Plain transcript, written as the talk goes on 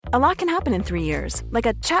A lot can happen in 3 years, like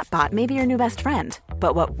a chatbot may be your new best friend.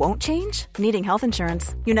 But what won't change? Needing health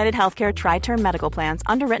insurance. United Healthcare Tri-Term Medical Plans,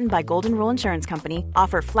 underwritten by Golden Rule Insurance Company,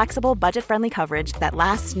 offer flexible, budget-friendly coverage that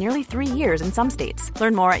lasts nearly 3 years in some states.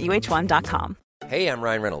 Learn more at uh1.com. Hey, I'm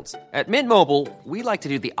Ryan Reynolds. At Mint Mobile, we like to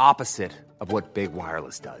do the opposite of what Big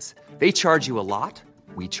Wireless does. They charge you a lot,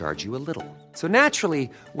 we charge you a little. So naturally,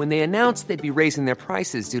 when they announced they'd be raising their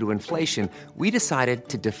prices due to inflation, we decided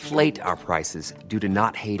to deflate our prices due to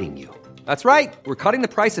not hating you. That's right. We're cutting the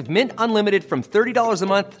price of Mint Unlimited from $30 a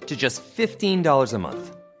month to just $15 a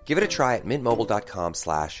month. Give it a try at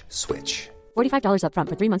mintmobile.com/switch. $45 up front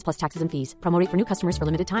for 3 months plus taxes and fees. Promo rate for new customers for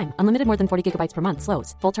limited time. Unlimited more than 40 gigabytes per month.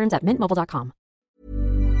 Slows full terms at mintmobile.com.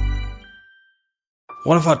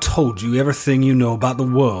 What if I told you everything you know about the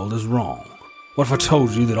world is wrong? What if I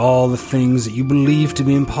told you that all the things that you believe to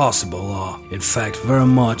be impossible are, in fact, very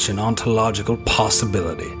much an ontological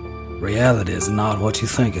possibility? Reality is not what you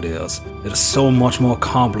think it is. It is so much more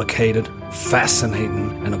complicated,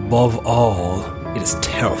 fascinating, and above all, it is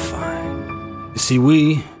terrifying. You see,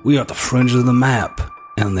 we are at the fringe of the map,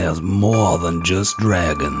 and there's more than just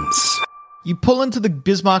dragons. You pull into the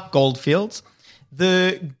Bismarck Goldfields.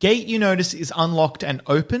 The gate, you notice, is unlocked and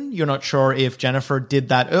open. You're not sure if Jennifer did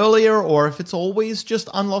that earlier or if it's always just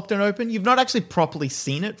unlocked and open. You've not actually properly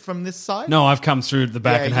seen it from this side. No, I've come through the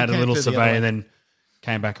back and had a little survey and then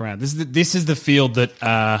came back around. This is the field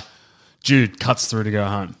that Jude cuts through to go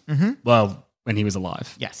home. Mm-hmm. Well, when he was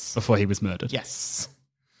alive. Yes. Before he was murdered. Yes.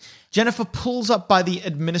 Jennifer pulls up by the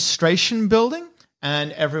administration building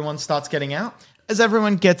and everyone starts getting out. As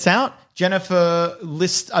everyone gets out, Jennifer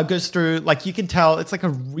goes through, like, you can tell it's like a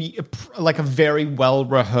very well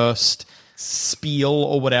rehearsed spiel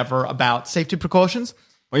or whatever about safety precautions.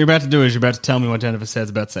 What you're about to do is you're about to tell me what Jennifer says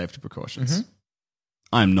about safety precautions. Mm-hmm.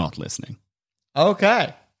 I'm not listening.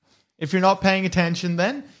 Okay. If you're not paying attention,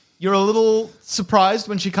 then you're a little surprised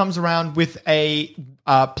when she comes around with a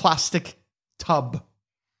plastic tub.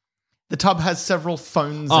 The tub has several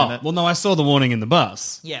phones in it. Well, no, I saw the warning in the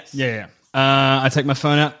bus. Yes. Yeah. I take my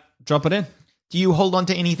phone out, drop it in. Do you hold on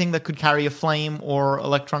to anything that could carry a flame or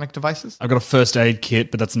electronic devices? I've got a first aid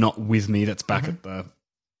kit, but that's not with me. That's back at the...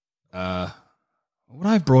 would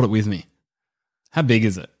I have brought it with me? How big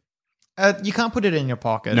is it? You can't put it in your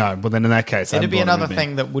pocket. No, well then in that case... It'd be another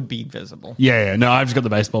thing that would be visible. Yeah. No, I've just got the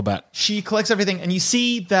baseball bat. She collects everything, and you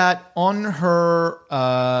see that on her,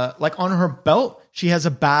 on her belt, she has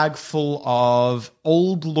a bag full of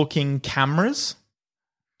old-looking cameras.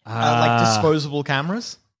 Like disposable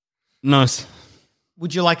cameras. Nice.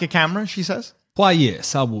 Would you like a camera, she says? Why,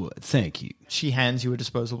 yes, I would. Thank you. She hands you a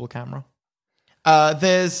disposable camera.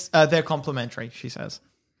 They're complimentary, she says.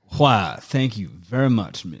 Why, thank you very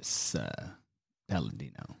much, Miss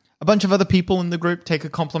Palladino. A bunch of other people in the group take a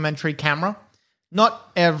complimentary camera.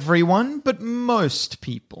 Not everyone, but most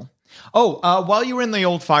people. While you were in the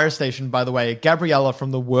old fire station, by the way, Gabriella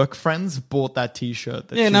from the Work Friends bought that T-shirt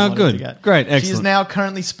that she wanted to get. Great, excellent. She's now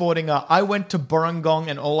currently sporting I went to Burrungong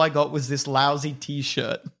and all I got was this lousy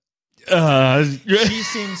T-shirt. She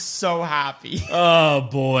seems so happy. Oh,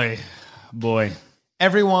 boy.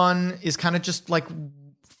 Everyone is kind of just like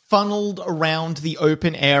funneled around the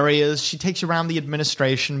open areas. She takes you around the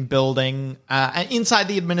administration building. And inside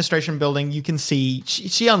the administration building, you can see...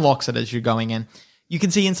 She unlocks it as you're going in. You can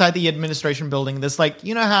see inside the administration building, there's like,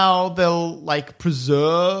 you know how they'll like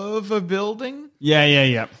preserve a building?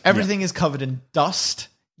 Yeah. Everything is covered in dust.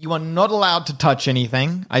 You are not allowed to touch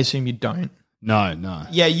anything. I assume you don't. No.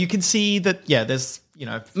 Yeah, you can see that, there's,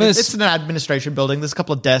 it's an administration building. There's a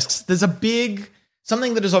couple of desks. There's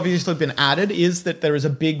something that has obviously been added is that there is a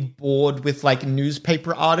big board with like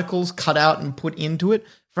newspaper articles cut out and put into it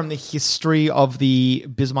from the history of the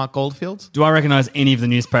Bismarck Goldfields. Do I recognize any of the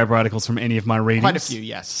newspaper articles from any of my readings? Quite a few,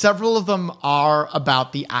 yes. Several of them are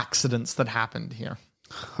about the accidents that happened here.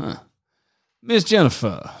 Huh. Miss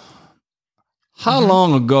Jennifer, how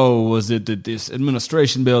long ago was it that this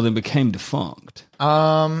administration building became defunct?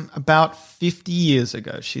 About 50 years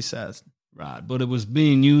ago, she says. Right, but it was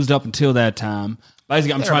being used up until that time.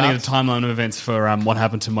 Basically, I'm trying to get a timeline of events for what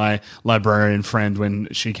happened to my librarian friend when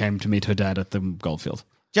she came to meet her dad at the Goldfield.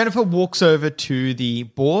 Jennifer walks over to the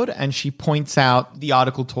board and she points out the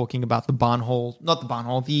article talking about the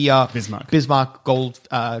Bismarck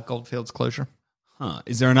Goldfields closure. Huh.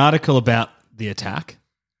 Is there an article about the attack?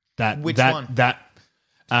 Which one?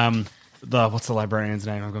 What's the librarian's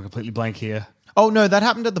name? I've gone completely blank here. Oh, no, that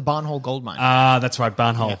happened at the Barnhole gold mine. That's right,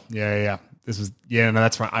 Barnhole. Yeah.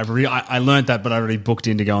 That's right. I learned that, but I already booked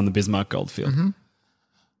in to go on the Bismarck Goldfield. Mm-hmm.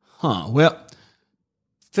 Huh. Well,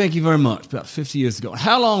 Thank you very much. About 50 years ago.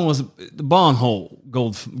 How long was the Barnhole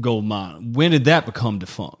gold mine? When did that become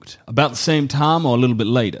defunct? About the same time or a little bit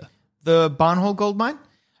later? The Barnhole gold mine?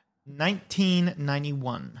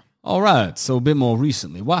 1991. All right, so a bit more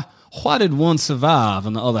recently. Why did one survive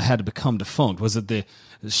and the other had to become defunct? Was it the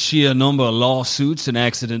sheer number of lawsuits and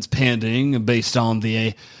accidents pending based on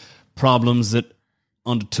the problems that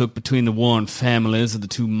undertook between the Warren families of the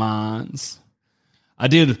two mines? I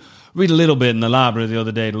did read a little bit in the library the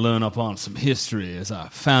other day to learn up on some history, as I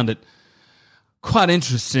found it quite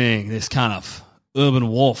interesting, this kind of urban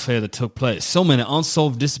warfare that took place. So many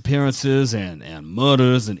unsolved disappearances and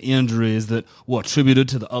murders and injuries that were attributed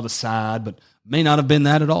to the other side, but may not have been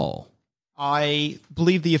that at all. I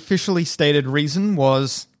believe the officially stated reason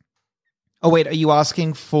was... Oh, wait, are you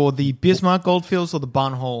asking for the Bismarck Goldfields or the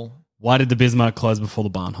Barnhole? Why did the Bismarck close before the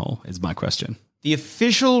Barnhole, is my question. The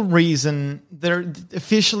official reason... there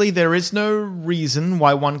is no reason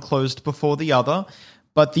why one closed before the other,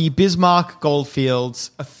 but the Bismarck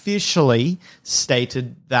Goldfields officially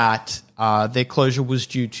stated that their closure was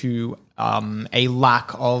due to a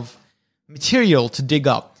lack of material to dig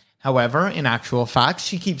up. However, in actual fact,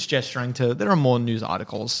 she keeps gesturing to, there are more news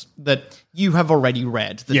articles that you have already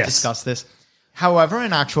read that discuss this. However,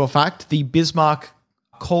 in actual fact, the Bismarck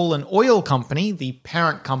Coal and Oil Company, the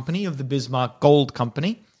parent company of the Bismarck Gold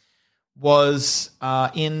Company, was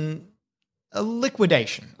in a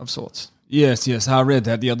liquidation of sorts. Yes, I read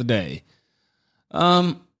that the other day.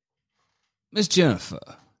 Miss Jennifer,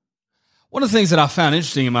 one of the things that I found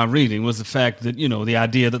interesting in my reading was the fact that, the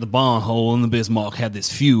idea that the Barnhole and the Bismarck had this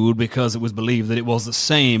feud because it was believed that it was the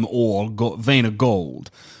same vein of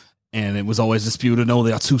gold. And it was always disputed, no,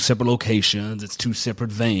 they are two separate locations, it's two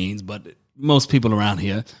separate veins, but most people around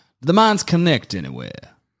here, do the mines connect anywhere?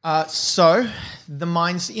 So, the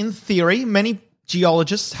mines, in theory, many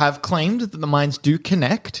geologists have claimed that the mines do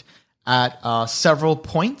connect at several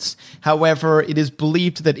points. However, it is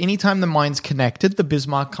believed that anytime the mines connected, the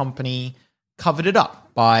Bismarck Company covered it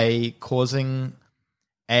up by causing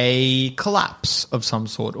a collapse of some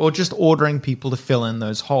sort, or just ordering people to fill in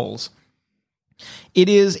those holes. It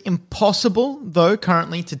is impossible, though,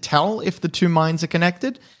 currently to tell if the two mines are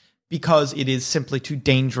connected, because it is simply too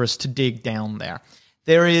dangerous to dig down there.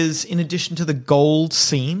 There is, in addition to the gold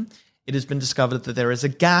seam, it has been discovered that there is a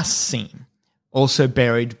gas seam also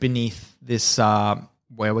buried beneath this,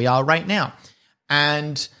 where we are right now.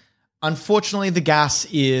 And unfortunately, the gas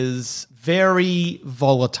is very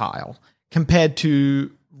volatile compared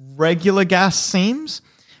to regular gas seams.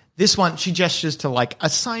 This one, she gestures to like a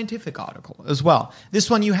scientific article as well. This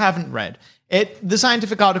one you haven't read. The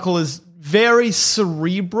scientific article is very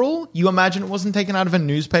cerebral. You imagine it wasn't taken out of a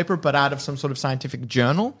newspaper, but out of some sort of scientific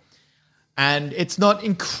journal. And it's not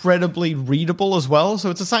incredibly readable as well.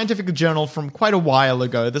 So it's a scientific journal from quite a while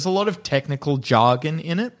ago. There's a lot of technical jargon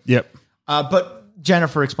in it. Yep. But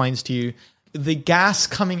Jennifer explains to you, the gas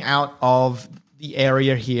coming out of the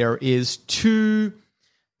area here is too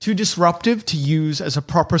disruptive to use as a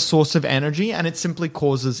proper source of energy, and it simply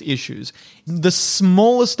causes issues. The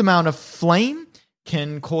smallest amount of flame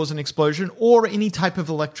can cause an explosion or any type of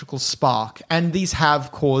electrical spark, and these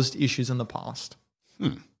have caused issues in the past.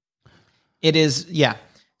 It is, yeah.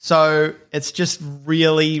 So it's just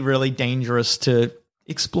really, really dangerous to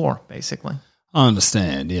explore, basically. I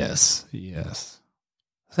understand, yes.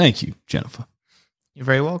 Thank you, Jennifer. You're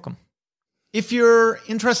very welcome. If you're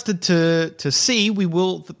interested to see,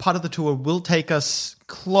 the part of the tour will take us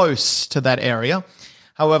close to that area.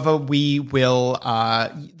 However, we will,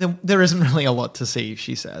 there isn't really a lot to see,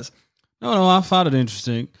 she says. No, I found it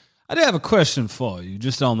interesting. I do have a question for you,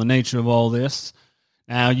 just on the nature of all this.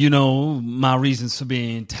 Now, you know my reasons for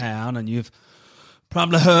being in town, and you've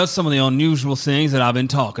probably heard some of the unusual things that I've been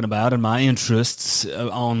talking about and my interests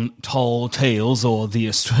on tall tales, or the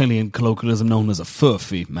Australian colloquialism known as a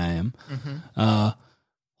furphy, ma'am. Mm-hmm.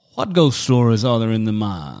 What ghost stories are there in the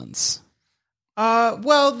mines?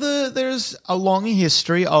 Well, there's a long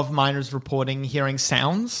history of miners reporting hearing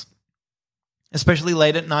sounds, especially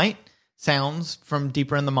late at night, sounds from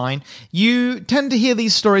deeper in the mine. You tend to hear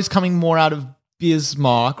these stories coming more out of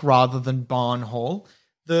Bismarck rather than Barnhole.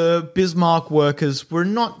 The Bismarck workers were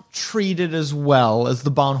not treated as well as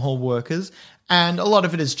the Barnhole workers, and a lot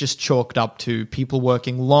of it is just chalked up to people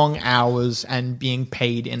working long hours and being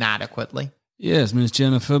paid inadequately. Yes, Miss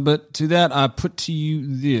Jennifer, but to that I put to you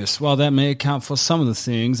this. While that may account for some of the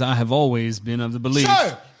things, I have always been of the belief...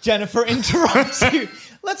 So, Jennifer interrupts you.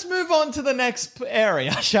 Let's move on to the next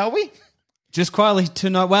area, shall we? Just quietly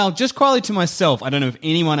to myself. I don't know if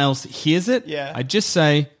anyone else hears it. Yeah. I just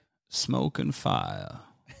say, smoke and fire.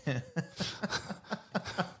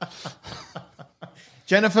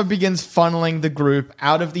 Jennifer begins funneling the group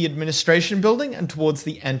out of the administration building and towards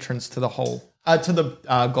the entrance to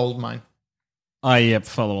the gold mine. Yep,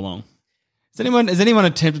 follow along. Has anyone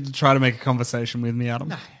attempted to try to make a conversation with me, Adam?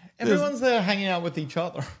 No, everyone's there hanging out with each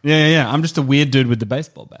other. Yeah. I'm just a weird dude with the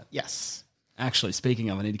baseball bat. Yes. Actually, speaking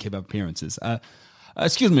of, I need to keep up appearances.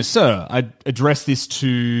 Excuse me, sir. I addressed this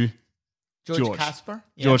to George Casper?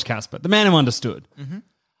 Yeah. George Casper, the man who understood. Mm-hmm.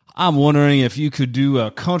 I'm wondering if you could do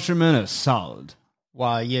a countryman a solid.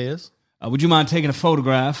 Why, yes. Would you mind taking a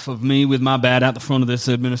photograph of me with my bat out the front of this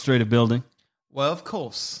administrative building? Well, of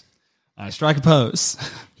course. I strike a pose.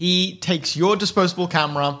 He takes your disposable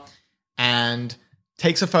camera and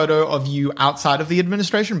takes a photo of you outside of the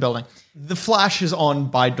administration building. The flash is on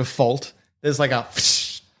by default. There's like a...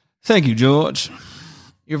 Thank you, George.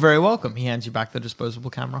 You're very welcome. He hands you back the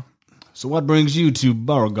disposable camera. So what brings you to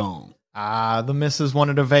Beauregard? The missus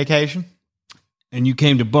wanted a vacation. And you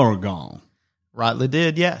came to Beauregard? Rightly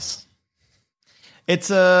did, yes. It's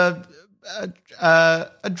a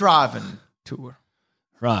driving tour.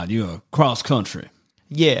 Right, you're cross country.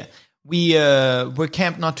 Yeah, we're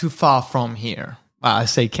camped not too far from here. I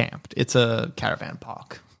say camped. It's a caravan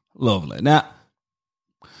park. Lovely. Now,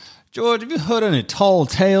 George, have you heard any tall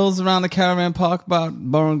tales around the caravan park about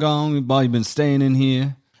Beauregard while you've been staying in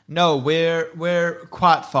here? No, we're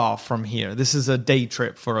quite far from here. This is a day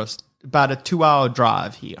trip for us. About a 2-hour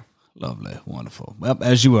drive here. Lovely, wonderful. Well,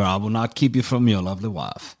 as you were, I will not keep you from your lovely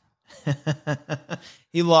wife.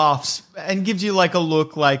 He laughs and gives you like a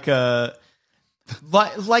look like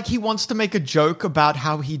he wants to make a joke about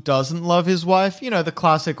how he doesn't love his wife. You know, the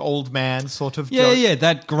classic old man sort of joke. Yeah,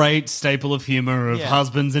 that great staple of humor of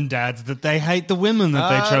husbands and dads that they hate the women that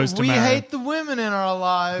they chose to marry. We hate the women in our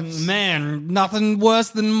lives. Man, nothing worse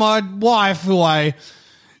than my wife who I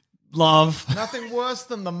love. Nothing worse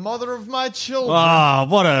than the mother of my children. Ah,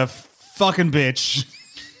 what a fucking bitch.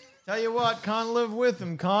 Tell you what, can't live with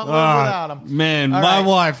him, can't live without him. Man, all my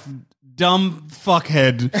wife, dumb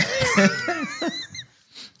fuckhead.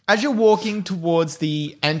 As you're walking towards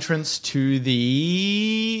the entrance to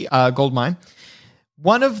the gold mine,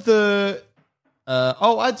 one of the,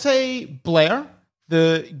 I'd say Blair,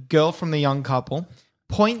 the girl from the young couple,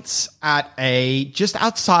 points at just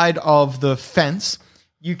outside of the fence,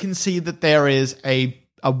 you can see that there is a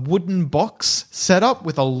wooden box set up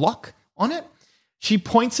with a lock on it. She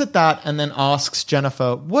points at that and then asks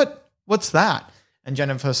Jennifer, what's that? And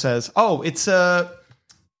Jennifer says, it's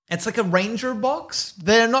like a ranger box.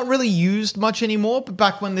 They're not really used much anymore, but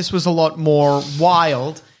back when this was a lot more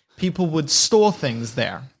wild, people would store things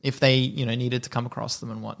there if they, needed to come across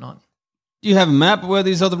them and whatnot. Do you have a map of where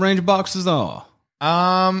these other ranger boxes are?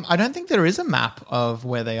 I don't think there is a map of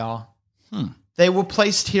where they are. They were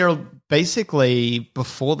placed here basically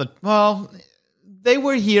before they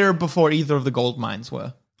were here before either of the gold mines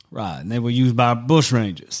were. Right, and they were used by bush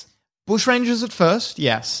rangers. Bush rangers at first,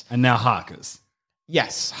 yes. And now hikers.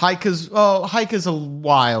 Yes, hikers a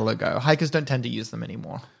while ago. Hikers don't tend to use them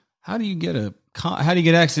anymore. How do you get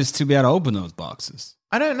access to be able to open those boxes?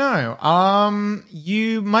 I don't know.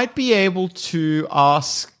 You might be able to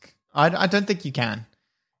ask. I don't think you can.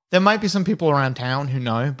 There might be some people around town who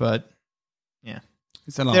know, but yeah,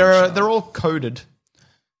 they're all coded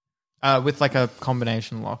with like a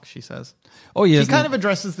combination lock. She says. Oh yeah, she kind of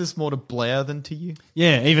addresses this more to Blair than to you.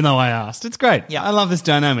 Yeah, even though I asked, it's great. Yeah, I love this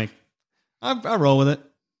dynamic. I roll with it.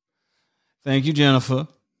 Thank you, Jennifer.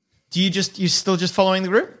 You still just following the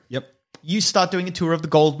group? Yep. You start doing a tour of the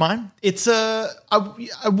gold mine. It's I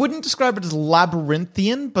wouldn't describe it as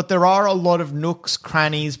labyrinthian, but there are a lot of nooks,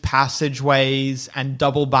 crannies, passageways, and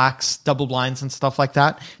double backs, double blinds, and stuff like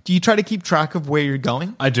that. Do you try to keep track of where you're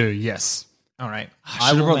going? I do, yes. All right. I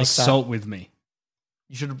should have brought the salt with me.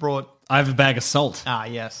 You should have brought... I have a bag of salt. Ah,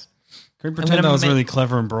 yes. Can we pretend I was really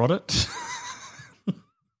clever and brought it?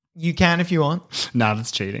 You can if you want. Nah,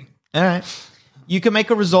 that's cheating. All right. You can make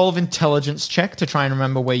a resolve intelligence check to try and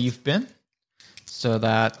remember where you've been. So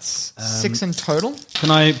that's 6 in total.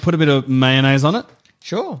 Can I put a bit of mayonnaise on it?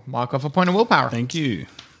 Sure. Mark off a point of willpower. Thank you.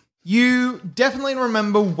 You definitely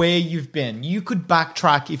remember where you've been. You could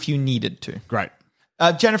backtrack if you needed to. Great.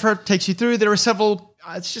 Jennifer takes you through. There are several...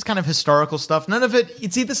 it's just kind of historical stuff. None of it...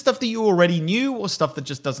 It's either stuff that you already knew or stuff that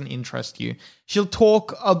just doesn't interest you. She'll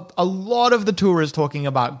talk... A lot of the tour is talking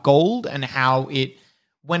about gold and how it...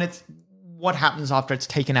 What happens after it's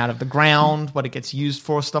taken out of the ground, what it gets used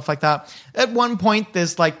for, stuff like that. At one point,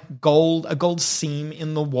 there's like a gold seam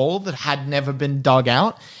in the wall that had never been dug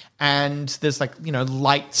out. And there's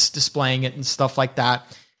lights displaying it and stuff like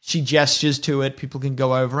that. She gestures to it. People can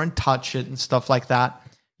go over and touch it and stuff like that.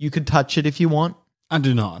 You could touch it if you want. I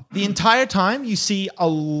do not. The entire time, you see a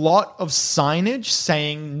lot of signage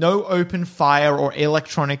saying no open fire or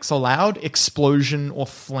electronics allowed, explosion or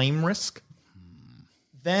flame risk.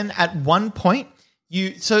 Then at one point,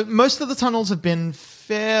 so most of the tunnels have been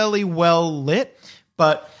fairly well lit,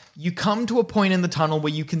 but you come to a point in the tunnel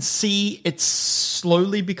where you can see it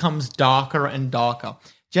slowly becomes darker and darker.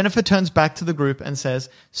 Jennifer turns back to the group and says,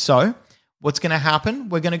 so what's going to happen?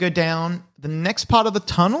 We're going to go down the next part of the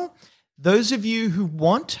tunnel. Those of you who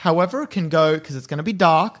want, however, can go, because it's going to be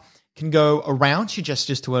dark, can go around. She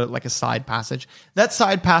gestures to a side passage. That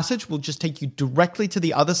side passage will just take you directly to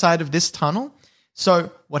the other side of this tunnel.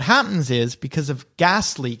 So what happens is, because of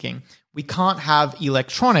gas leaking, we can't have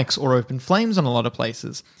electronics or open flames in a lot of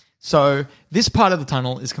places. So this part of the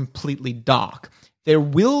tunnel is completely dark. There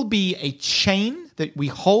will be a chain that we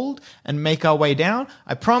hold and make our way down.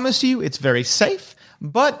 I promise you it's very safe,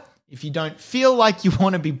 but if you don't feel like you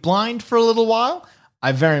want to be blind for a little while,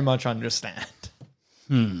 I very much understand.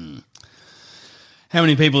 How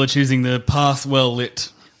many people are choosing the path well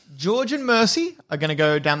lit? George and Mercy are going to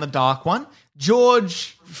go down the dark one.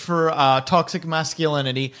 George for toxic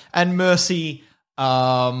masculinity, and Mercy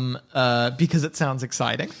because it sounds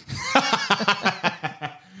exciting.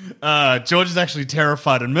 George is actually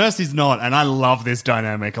terrified and Mercy's not, and I love this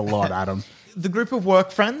dynamic a lot, Adam. The group of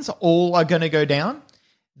work friends all are going to go down.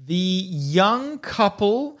 The young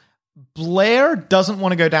couple, Blair doesn't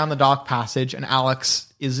want to go down the dark passage, and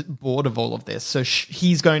Alex is bored of all of this. So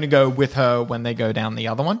he's going to go with her when they go down the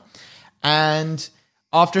other one. And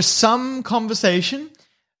after some conversation,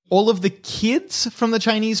 all of the kids from the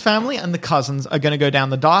Chinese family and the cousins are going to go down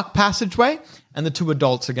the dark passageway, and the two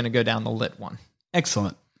adults are going to go down the lit one.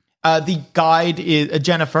 Excellent. The guide,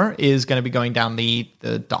 Jennifer, is going to be going down the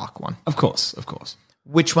dark one. Of course.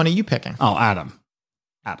 Which one are you picking? Oh, Adam.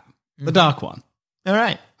 The dark one. All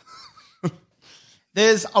right.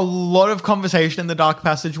 There's a lot of conversation in the dark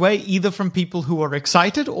passageway, either from people who are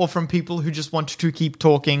excited or from people who just want to keep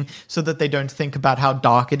talking so that they don't think about how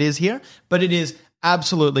dark it is here. But it is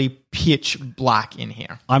absolutely pitch black in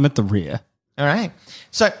here. I'm at the rear. All right.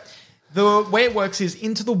 So the way it works is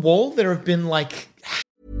into the wall, there have been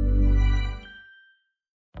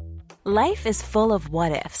Life is full of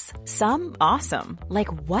what-ifs. Some awesome, like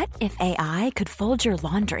what if AI could fold your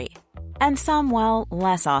laundry? And some, well,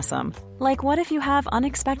 less awesome, like what if you have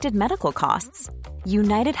unexpected medical costs?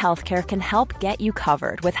 United Healthcare can help get you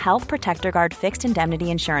covered with Health Protector Guard fixed indemnity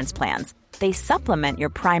insurance plans. They supplement your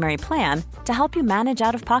primary plan to help you manage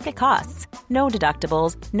out-of-pocket costs. No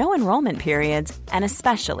deductibles, no enrollment periods, and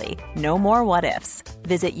especially no more what-ifs.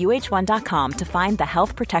 Visit uh1.com to find the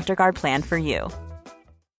Health Protector Guard plan for you.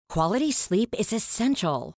 Quality sleep is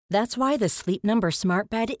essential. That's why the Sleep Number Smart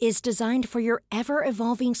Bed is designed for your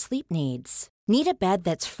ever-evolving sleep needs. Need a bed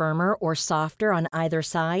that's firmer or softer on either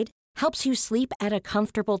side? Helps you sleep at a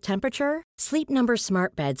comfortable temperature? Sleep Number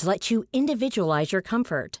Smart Beds let you individualize your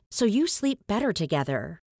comfort, so you sleep better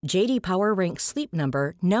together. J.D. Power ranks Sleep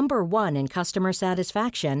Number number 1 in customer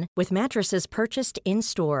satisfaction with mattresses purchased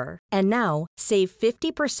in-store. And now, save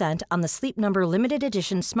 50% on the Sleep Number Limited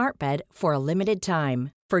Edition Smart Bed for a limited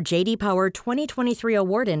time. For J.D. Power 2023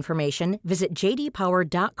 award information, visit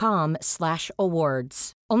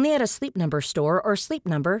jdpower.com/awards. Only at a Sleep Number store or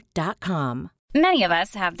sleepnumber.com. Many of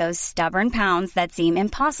us have those stubborn pounds that seem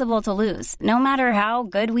impossible to lose, no matter how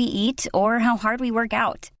good we eat or how hard we work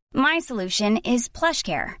out. My solution is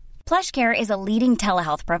PlushCare. PlushCare is a leading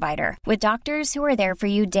telehealth provider with doctors who are there for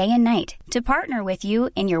you day and night to partner with you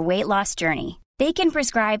in your weight loss journey. They can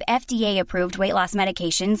prescribe FDA-approved weight loss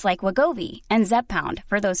medications like Wegovy and Zepbound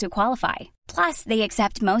for those who qualify. Plus, they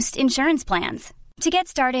accept most insurance plans. To get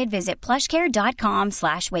started, visit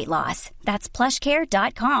plushcare.com/weightloss. That's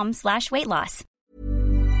plushcare.com/weightloss.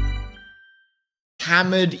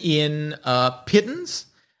 Hammered in pittons,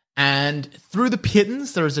 and through the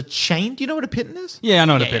pittons there is a chain. Do you know what a pitton is? Yeah, I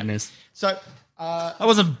know what a pitton is. So I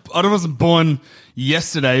wasn't born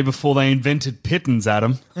yesterday before they invented pittons,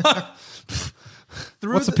 Adam.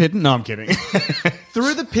 What's a pitton? No, I'm kidding.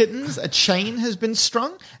 Through the pittons, a chain has been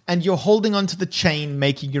strung, and you're holding onto the chain,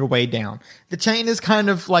 making your way down. The chain is kind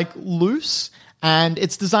of like loose, and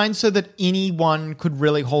it's designed so that anyone could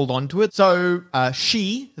really hold onto it. So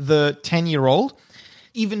she, the 10-year-old,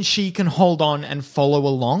 even she can hold on and follow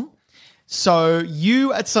along. So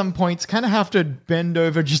you, at some points, kind of have to bend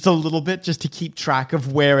over just a little bit just to keep track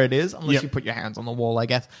of where it is, unless you put your hands on the wall, I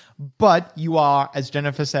guess. But you are, as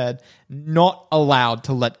Jennifer said, not allowed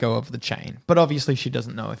to let go of the chain. But obviously she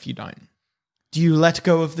doesn't know if you don't. Do you let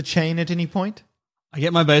go of the chain at any point? I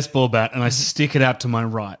get my baseball bat and I stick it out to my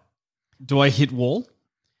right. Do I hit wall?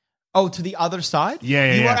 Oh, to the other side?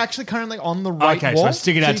 Yeah. You are actually currently on the right Okay, wall. so I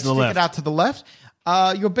stick it out to the left. Stick it out to the left.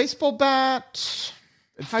 Your baseball bat...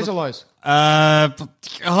 highs or lows?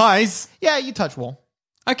 Highs. Yeah, you touch wall.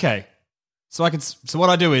 Okay. So what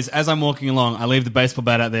I do is, as I'm walking along, I leave the baseball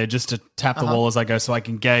bat out there just to tap the wall as I go, so I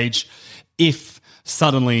can gauge if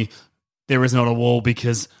suddenly there is not a wall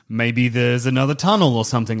because maybe there's another tunnel or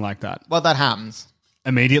something like that. Well, that happens.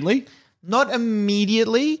 Immediately? Not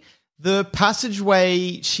immediately. The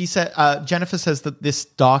passageway, Jennifer says that this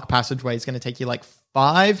dark passageway is going to take you like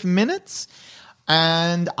 5 minutes.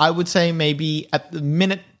 And I would say maybe at the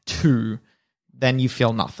minute 2, then you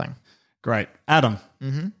feel nothing. Great. Adam.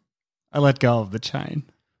 Mm-hmm. I let go of the chain.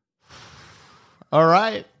 All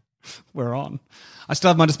right. We're on. I still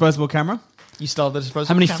have my disposable camera. You still have the disposable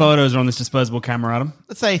How many camera? photos are on this disposable camera, Adam?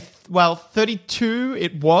 Let's say, 32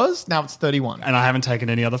 it was. Now it's 31. And I haven't taken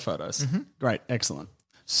any other photos. Mm-hmm. Great. Excellent.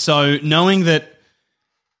 So knowing that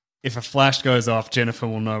if a flash goes off, Jennifer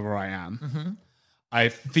will know where I am. I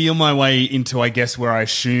feel my way into, I guess, where I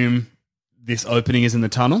assume this opening is in the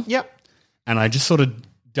tunnel. Yep. And I just sort of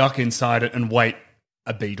duck inside it and wait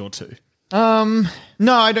a beat or two. No,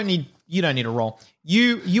 you don't need a roll.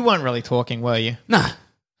 You weren't really talking, were you? Nah.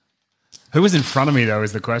 Who was in front of me, though,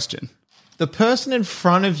 is the question. The person in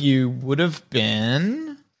front of you would have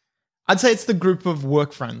been... I'd say it's the group of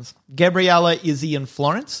work friends. Gabriella, Izzy, and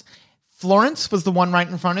Florence. Florence was the one right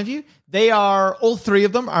in front of you. All 3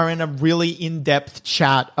 of them are in a really in-depth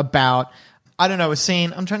chat about, I don't know, a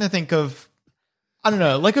scene. I'm trying to think of, I don't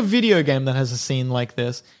know, like a video game that has a scene like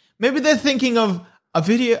this. Maybe they're thinking of a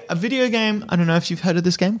video game. I don't know if you've heard of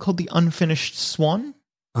this game called The Unfinished Swan.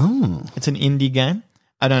 Oh. It's an indie game.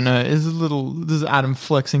 I don't know. This is Adam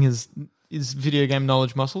flexing his video game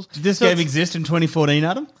knowledge muscles. Did this game exist in 2014,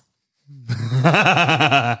 Adam?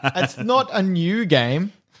 It's not a new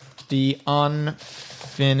game. The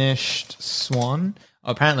Unfinished Swan.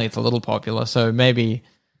 Apparently it's a little popular, so maybe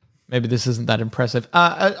this isn't that impressive.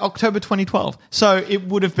 October 2012. So it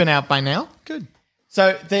would have been out by now. Good.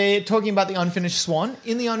 So they're talking about The Unfinished Swan.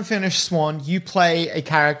 In The Unfinished Swan, you play a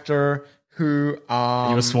character who...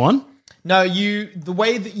 Are you a swan? No, the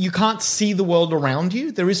way that you can't see the world around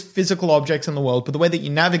you, there is physical objects in the world, but the way that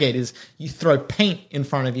you navigate is you throw paint in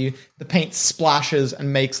front of you. The paint splashes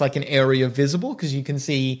and makes like an area visible because you can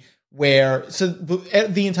see where... So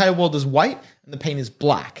the entire world is white and the paint is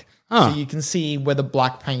black. So you can see where the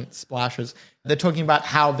black paint splashes. They're talking about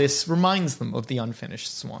how this reminds them of The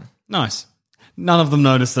Unfinished Swan. Nice. None of them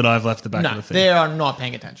noticed that I've left the back of the thing. They are not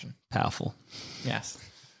paying attention. Powerful. Yes.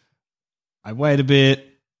 I wait a bit.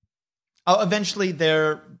 Oh, eventually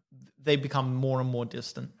they become more and more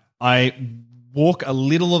distant. I walk a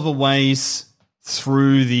little of a ways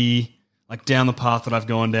through down the path that I've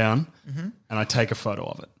gone down, and I take a photo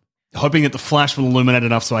of it, hoping that the flash will illuminate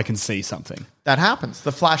enough so I can see something. That happens.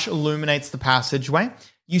 The flash illuminates the passageway.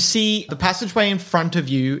 You see the passageway in front of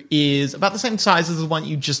you is about the same size as the one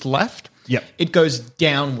you just left. Yep. It goes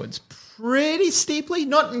downwards pretty steeply,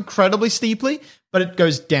 not incredibly steeply, but it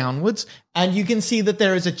goes downwards. And you can see that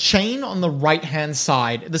there is a chain on the right-hand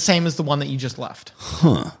side, the same as the one that you just left.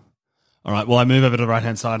 Huh. All right, well, I move over to the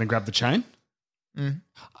right-hand side and grab the chain.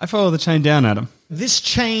 I follow the chain down, Adam. This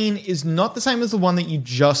chain is not the same as the one that you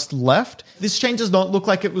just left. This chain does not look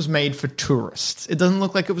like it was made for tourists. It doesn't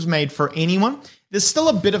look like it was made for anyone. There's still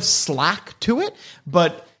a bit of slack to it,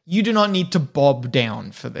 but you do not need to bob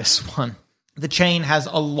down for this one. The chain has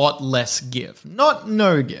a lot less give. Not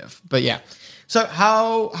no give, but yeah. So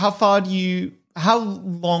how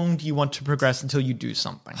long do you want to progress until you do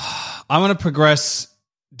something? I want to progress.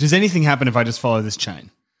 Does anything happen if I just follow this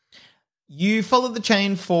chain? You follow the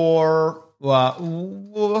chain for...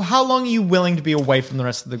 how long are you willing to be away from the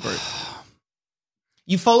rest of the group?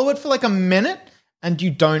 You follow it for like a minute and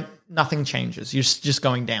nothing changes. You're just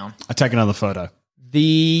going down. I take another photo.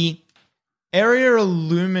 The area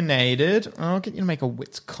illuminated... I'll get you to make a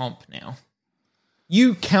wits comp now.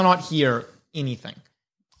 You cannot hear anything.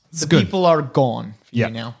 The people are gone for you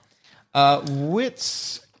now.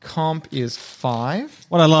 Wits comp is 5.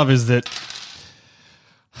 What I love is that...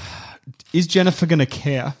 Is Jennifer going to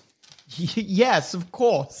care? Yes, of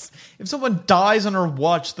course. If someone dies on her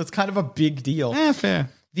watch, that's kind of a big deal. Fair.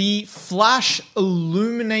 The flash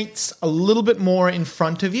illuminates a little bit more in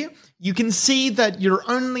front of you. You can see that you're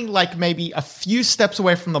only like maybe a few steps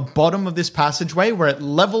away from the bottom of this passageway where it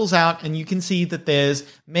levels out, and you can see that there's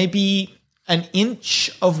maybe an inch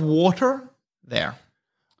of water there.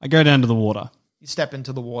 I go down to the water. You step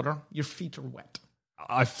into the water. Your feet are wet.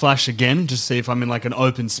 I flash again just to see if I'm in like an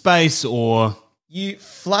open space or... You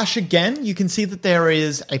flash again. You can see that there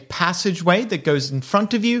is a passageway that goes in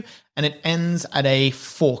front of you, and it ends at a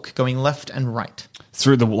fork going left and right.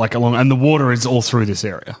 Through the along, and the water is all through this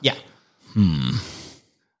area. Yeah. I'm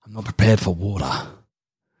not prepared for water.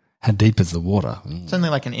 How deep is the water? It's only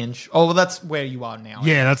like an inch. Oh, well, that's where you are now.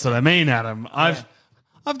 Yeah, that's what I mean, Adam. I've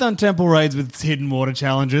done temple raids with hidden water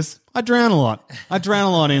challenges. I drown a lot.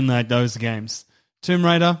 In those games. Tomb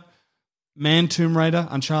Raider, Tomb Raider,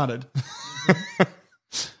 Uncharted.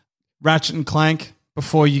 Ratchet and Clank,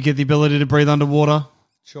 before you get the ability to breathe underwater.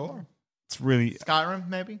 Sure. It's really... Skyrim,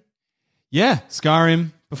 maybe? Yeah,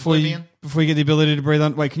 Skyrim, before Oblivion. you get the ability to breathe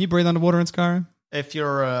Wait, can you breathe underwater in Skyrim? If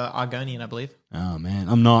you're Argonian, I believe. Oh, man.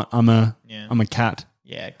 I'm not. I'm a cat.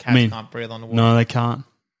 Yeah, cats can't breathe underwater. No, they can't.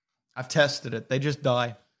 I've tested it. They just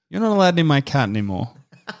die. You're not allowed near my cat anymore.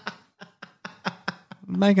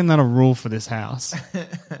 I'm making that a rule for this house.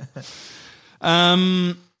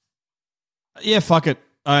 Yeah, fuck it.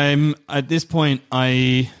 At this point,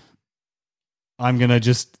 I'm gonna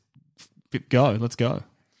just go. Let's go.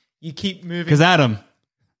 You keep moving. Because Adam,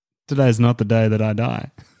 today is not the day that I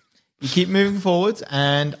die. You keep moving forwards,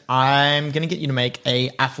 and I'm going to get you to make a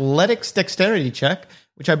athletics dexterity check,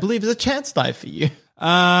 which I believe is a chance die for you.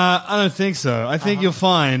 I don't think so. I think you'll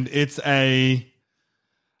find it's a...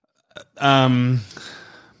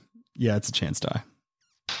 it's a chance die.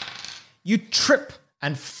 You trip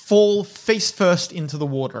and fall face first into the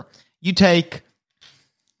water. You take,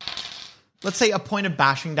 let's say, a point of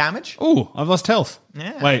bashing damage. Oh, I've lost health.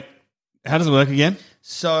 Yeah. Wait, how does it work again?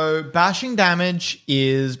 So bashing damage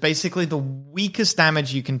is basically the weakest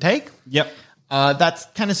damage you can take. Yep. That's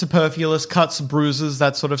kind of superfluous, cuts, bruises,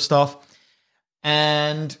 that sort of stuff.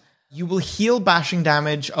 And you will heal bashing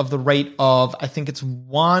damage of the rate of, I think it's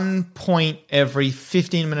 1 point every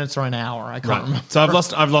 15 minutes or an hour. I can't remember. So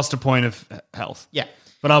I've lost a point of health. Yeah.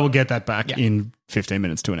 But I will get that back in 15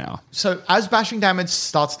 minutes to an hour. So as bashing damage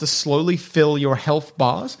starts to slowly fill your health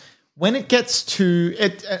bars, when it gets to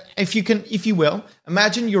it, if you will,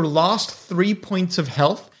 imagine your last 3 points of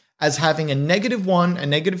health as having a -1, a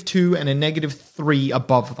 -2, and a -3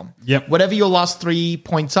 above them. Yep. Whatever your last 3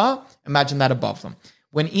 points are, imagine that above them.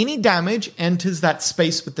 When any damage enters that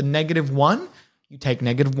space with the -1, you take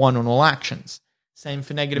 -1 on all actions. Same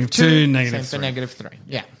for -2, same for -3.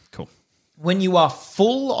 Yeah. Cool. When you are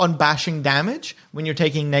full on bashing damage, when you're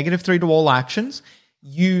taking -3 to all actions,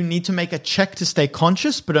 you need to make a check to stay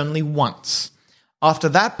conscious, but only once. After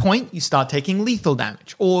that point, you start taking lethal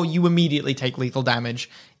damage, or you immediately take lethal damage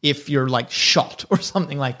if you're like shot or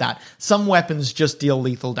something like that. Some weapons just deal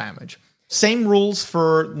lethal damage. Same rules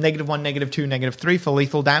for -1, -2, -3 for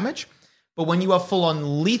lethal damage. But when you are full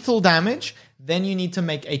on lethal damage, then you need to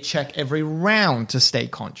make a check every round to stay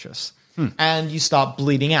conscious. And you start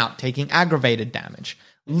bleeding out, taking aggravated damage.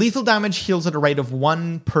 Lethal damage heals at a rate of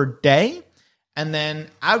 1 per day. And then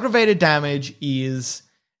aggravated damage is...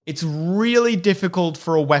 It's really difficult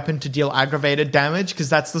for a weapon to deal aggravated damage because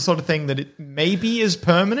that's the sort of thing that it maybe is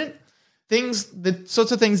permanent. The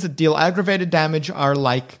sorts of things that deal aggravated damage are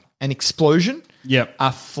like an explosion, a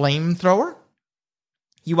flamethrower.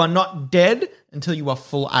 You are not dead until you are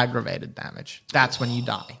full aggravated damage. That's when you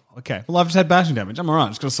die. Okay. Well, I've just had bashing damage. I'm all right. I've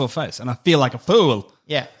just got a sore face, and I feel like a fool.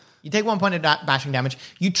 Yeah. You take 1 point of bashing damage.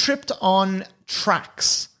 You tripped on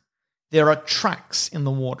tracks. There are tracks in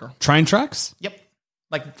the water. Train tracks? Yep.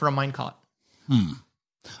 Like for a minecart.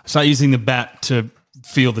 Start using the bat to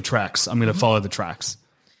feel the tracks. I'm going to follow the tracks.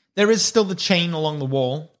 There is still the chain along the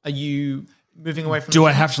wall. Are you moving away from Do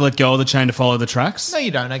I have to let go of the chain to follow the tracks? No,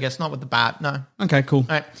 you don't, I guess. Not with the bat, no. Okay, cool.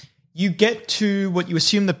 All right. You get to what you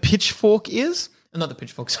assume the pitchfork is. Not the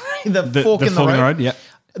pitchfork, sorry. The fork in the road. Yeah.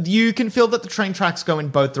 You can feel that the train tracks go in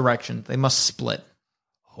both directions. They must split.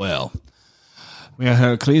 Well,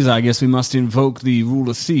 Heracles, I guess we must invoke the rule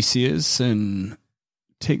of Theseus and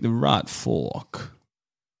take the right fork.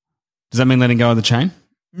 Does that mean letting go of the chain?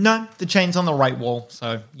 No, the chain's on the right wall,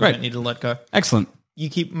 so you Great. don't need to let go. Excellent. You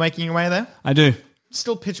keep making your way there? I do.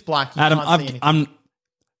 Still pitch black. You Adam, can't see anything.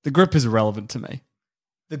 the grip is irrelevant to me.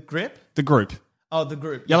 The grip? The group. Oh, the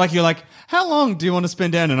group. Yeah, like you're like, how long do you want to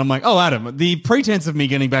spend down? And I'm like, oh, Adam, the pretense of me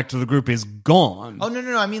getting back to the group is gone. Oh,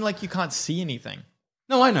 no. I mean, like, you can't see anything.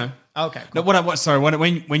 No, I know. Okay. Cool. No,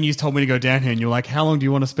 when you told me to go down here and you're like, how long do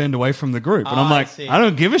you want to spend away from the group? And I'm I like, see. I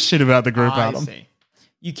don't give a shit about the group, Adam. I see.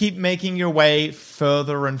 You keep making your way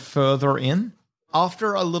further and further in.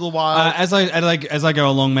 After a little while... As I go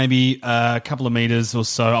along, maybe a couple of meters or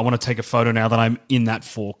so, I want to take a photo now that I'm in that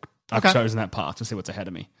fork. I've chosen that path to see what's ahead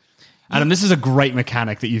of me. Adam, this is a great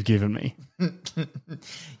mechanic that you've given me.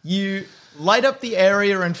 You light up the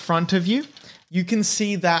area in front of you. You can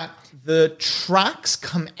see that the tracks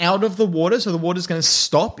come out of the water. So the water's going to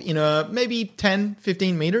stop in maybe 10,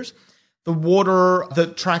 15 meters.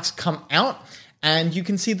 The tracks come out, and you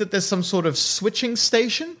can see that there's some sort of switching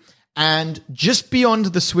station. And just beyond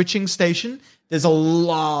the switching station, there's a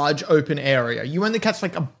large open area. You only catch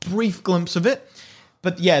like a brief glimpse of it.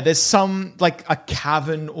 But yeah, there's some like a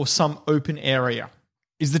cavern or some open area.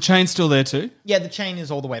 Is the chain still there too? Yeah, the chain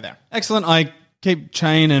is all the way there. Excellent. I keep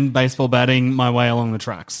chain and baseball batting my way along the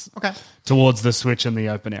tracks. Okay. Towards the switch in the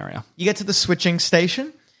open area. You get to the switching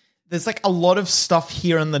station. There's like a lot of stuff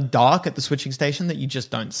here in the dark at the switching station that you just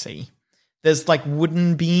don't see. There's like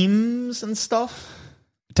wooden beams and stuff.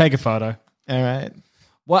 Take a photo. All right.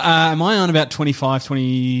 Well, am I on about 25,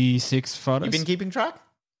 26 photos? You've been keeping track?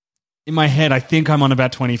 In my head, I think I'm on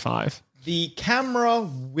about 25. The camera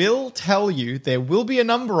will tell you there will be a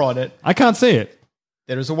number on it. I can't see it.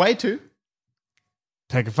 There is a way to.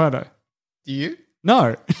 Take a photo. Do you?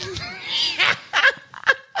 No.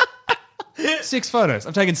 6 photos.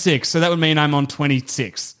 I've taken 6, so that would mean I'm on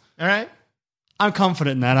 26. All right. I'm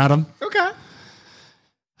confident in that, Adam. Okay.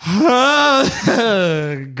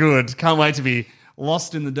 Good. Can't wait to be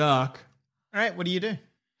lost in the dark. All right. What do you do?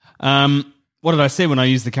 What did I see when I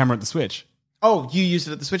used the camera at the switch? Oh, you used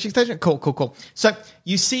it at the switching station? Cool. So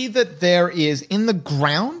you see that there is, in the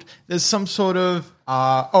ground, there's some sort of...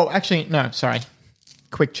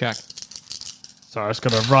 Quick check. Sorry, I just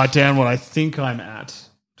got to write down what I think I'm at.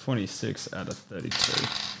 26 out of 32.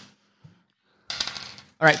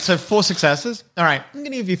 All right, so 4 successes. All right, I'm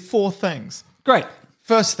going to give you 4 things. Great.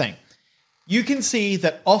 First thing, you can see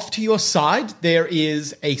that off to your side, there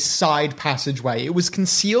is a side passageway. It was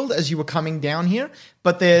concealed as you were coming down here,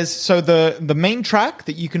 but there's the main track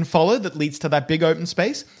that you can follow that leads to that big open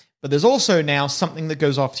space, but there's also now something that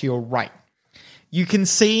goes off to your right. You can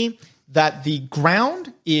see that the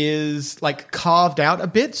ground is like carved out a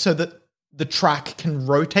bit so that the track can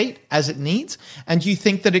rotate as it needs, and you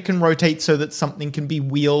think that it can rotate so that something can be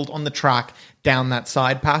wheeled on the track down that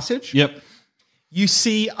side passage. Yep. You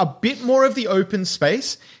see a bit more of the open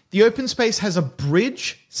space. The open space has a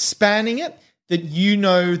bridge spanning it that you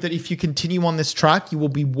know that if you continue on this track, you will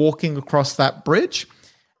be walking across that bridge.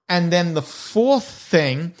 And then the 4th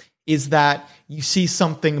thing is that you see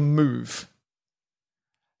something move.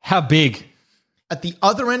 How big? At the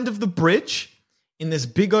other end of the bridge, in this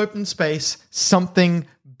big open space, something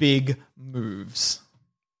big moves.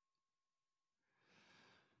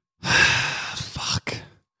 Fuck.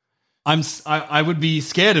 I would be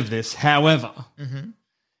scared of this. However,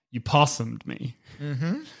 you possummed me.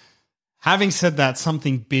 Mm-hmm. Having said that,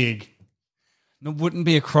 something big. It wouldn't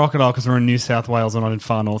be a crocodile because we're in New South Wales and not in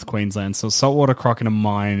far north Queensland. So saltwater croc in a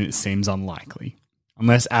mine, it seems unlikely.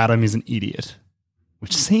 Unless Adam is an idiot.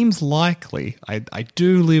 Which seems likely. I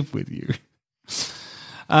do live with you.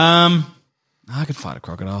 I could fight a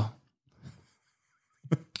crocodile.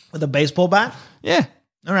 With a baseball bat? Yeah.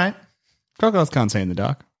 All right. Crocodiles can't see in the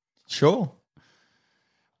dark. Sure.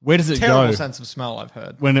 Where does it go? Terrible sense of smell, I've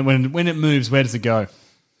heard. When it moves, where does it go?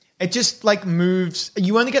 It just like moves.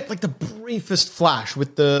 You only get like the briefest flash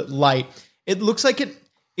with the light. It looks like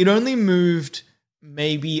it only moved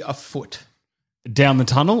maybe a foot. Down the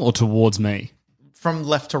tunnel or towards me? From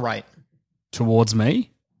left to right. Towards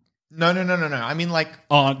me? No. I mean like...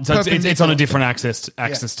 Oh, so it's on a different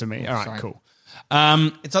axis to me. All right, sorry. cool.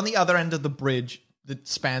 It's on the other end of the bridge that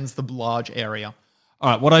spans the large area. All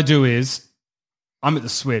right, what I do is I'm at the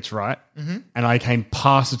switch, right? Mm-hmm. And I came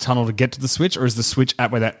past the tunnel to get to the switch, or is the switch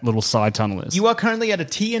at where that little side tunnel is? You are currently at a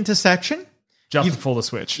T intersection. Just before the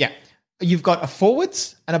switch. Yeah. You've got a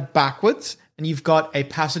forwards and a backwards, and you've got a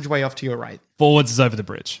passageway off to your right. Forwards is over the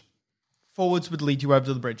bridge. Forwards would lead you over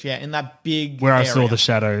to the bridge, yeah, in that big where area. I saw the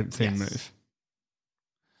shadow thing move.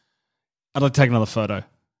 I'd like to take another photo.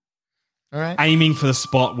 All right. Aiming for the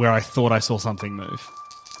spot where I thought I saw something move.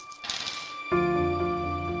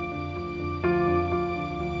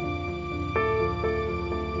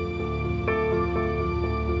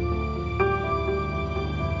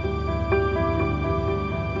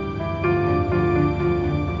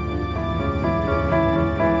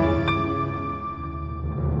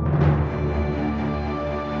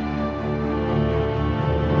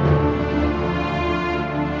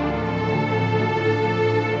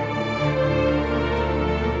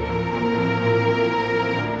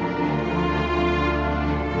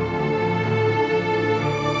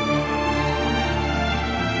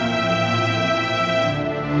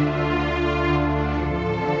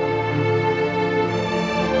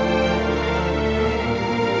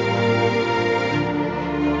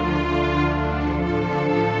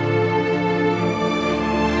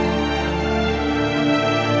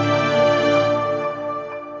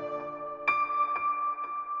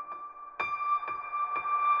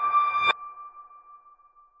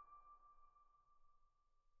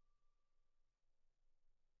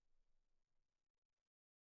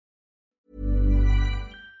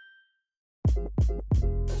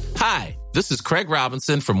 Hi, this is Craig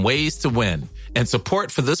Robinson from Ways to Win, and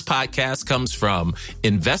support for this podcast comes from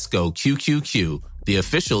Invesco QQQ, the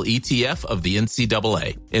official ETF of the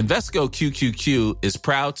NCAA. Invesco QQQ is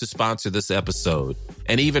proud to sponsor this episode,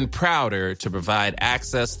 and even prouder to provide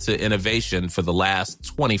access to innovation for the last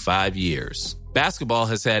 25 years. Basketball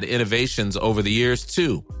has had innovations over the years,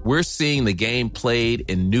 too. We're seeing the game played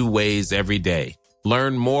in new ways every day.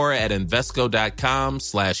 Learn more at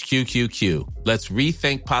Invesco.com/QQQ. Let's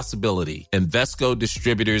rethink possibility. Invesco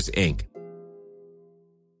Distributors, Inc.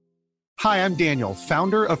 Hi, I'm Daniel,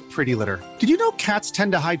 founder of Pretty Litter. Did you know cats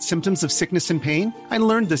tend to hide symptoms of sickness and pain? I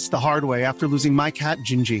learned this the hard way after losing my cat,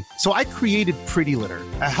 Gingy. So I created Pretty Litter,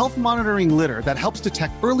 a health monitoring litter that helps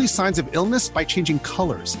detect early signs of illness by changing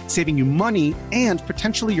colors, saving you money and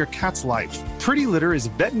potentially your cat's life. Pretty Litter is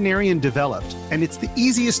veterinarian developed, and it's the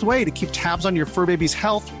easiest way to keep tabs on your fur baby's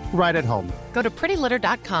health right at home. Go to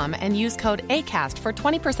prettylitter.com and use code ACAST for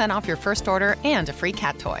 20% off your first order and a free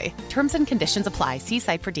cat toy. Terms and conditions apply. See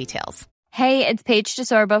site for details. Hey, it's Paige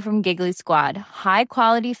DeSorbo from Giggly Squad. High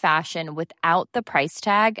quality fashion without the price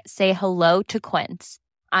tag. Say hello to Quince.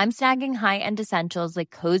 I'm snagging high-end essentials like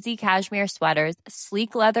cozy cashmere sweaters,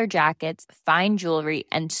 sleek leather jackets, fine jewelry,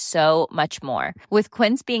 and so much more. With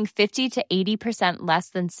Quince being 50 to 80% less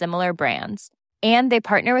than similar brands. And they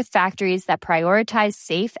partner with factories that prioritize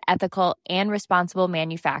safe, ethical, and responsible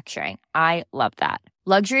manufacturing. I love that.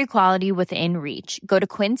 Luxury quality within reach. Go to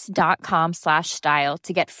quince.com/style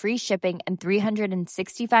to get free shipping and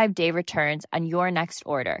 365-day returns on your next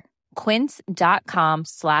order.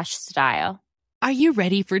 Quince.com/style. Are you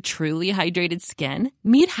ready for truly hydrated skin?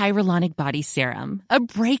 Meet Hyaluronic Body Serum, a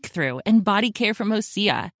breakthrough in body care from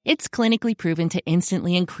Osea. It's clinically proven to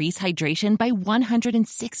instantly increase hydration by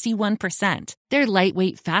 161%. Their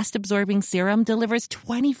lightweight, fast-absorbing serum delivers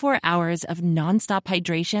 24 hours of nonstop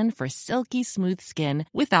hydration for silky smooth skin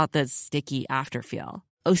without the sticky afterfeel.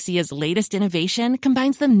 Osea's latest innovation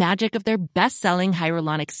combines the magic of their best-selling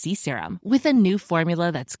Hyaluronic C Serum with a new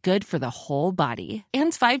formula that's good for the whole body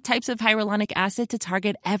and 5 types of hyaluronic acid to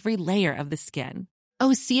target every layer of the skin.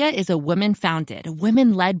 Osea is a women-founded,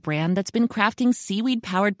 women-led brand that's been crafting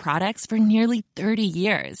seaweed-powered products for nearly 30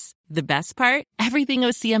 years. The best part? Everything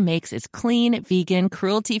Osea makes is clean, vegan,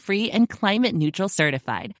 cruelty-free, and climate-neutral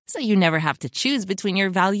certified, so you never have to choose between your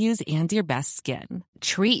values and your best skin.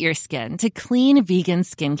 Treat your skin to clean, vegan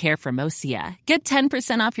skincare from Osea. Get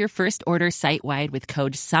 10% off your first order site-wide with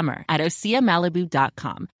code SUMMER at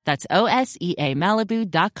OseaMalibu.com. That's OSEA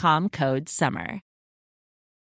Malibu.com, code SUMMER.